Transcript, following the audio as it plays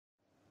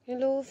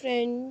Hello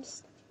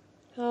friends,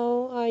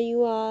 how are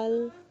you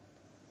all?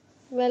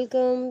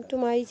 Welcome to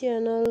my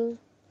channel.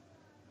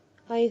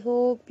 I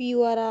hope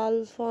you are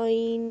all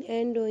fine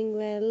and doing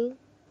well.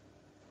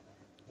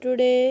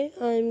 Today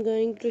I am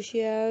going to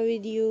share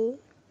with you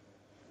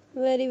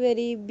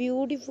very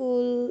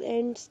beautiful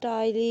and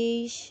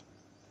stylish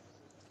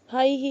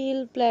high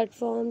heel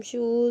platform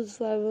shoes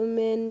for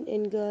women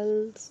and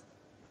girls.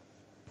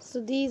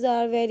 So these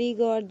are very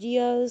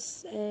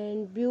gorgeous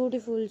and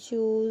beautiful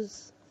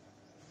shoes.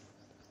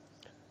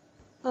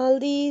 All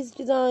these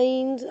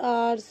designs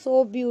are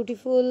so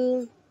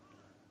beautiful,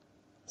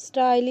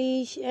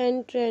 stylish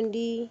and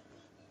trendy.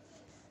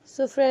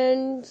 So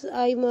friends,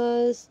 I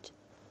must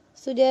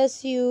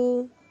suggest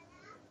you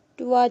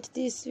to watch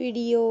this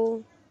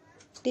video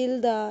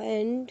till the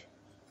end.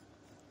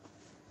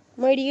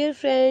 My dear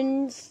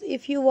friends,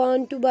 if you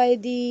want to buy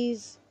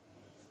these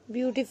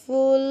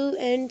beautiful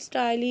and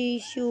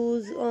stylish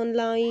shoes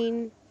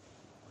online,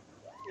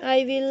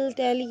 I will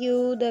tell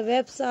you the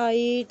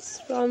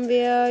websites from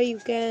where you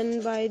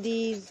can buy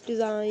these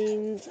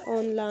designs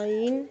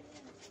online.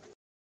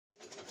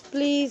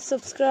 Please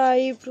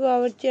subscribe to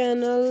our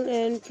channel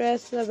and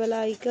press the bell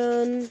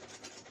icon.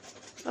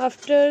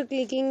 After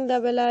clicking the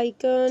bell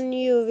icon,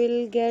 you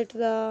will get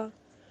the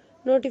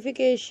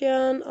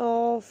notification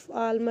of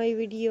all my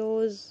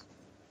videos.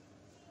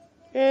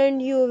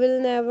 And you will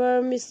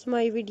never miss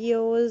my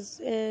videos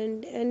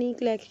and any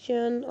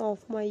collection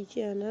of my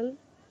channel.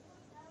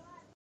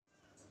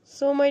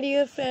 So my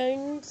dear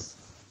friends,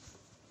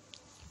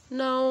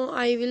 now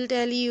I will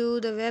tell you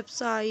the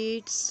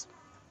websites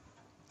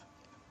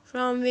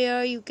from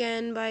where you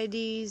can buy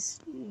these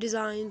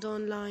designs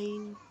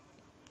online.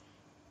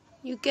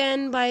 You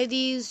can buy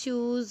these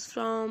shoes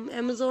from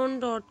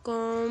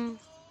Amazon.com,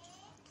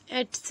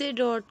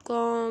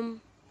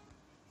 Etsy.com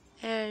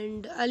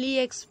and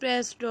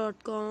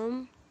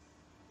AliExpress.com.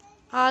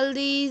 All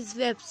these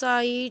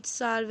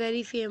websites are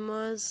very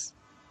famous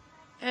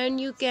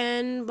and you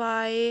can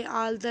buy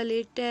all the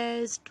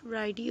latest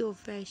variety of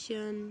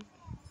fashion.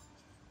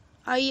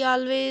 I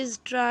always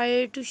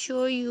try to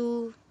show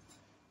you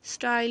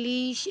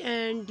stylish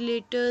and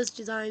latest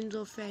designs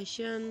of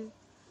fashion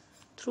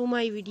through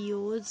my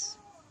videos.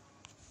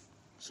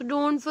 So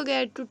don't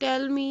forget to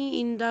tell me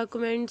in the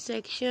comment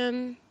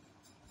section.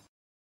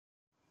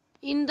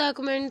 In the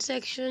comment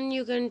section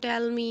you can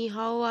tell me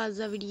how was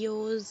the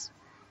videos.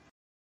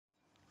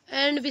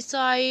 And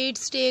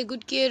besides, take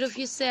good care of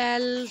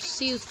yourself.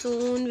 See you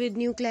soon with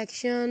new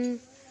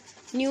collection,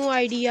 new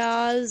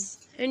ideas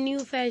and new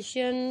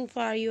fashion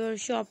for your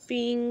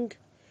shopping.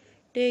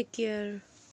 Take care.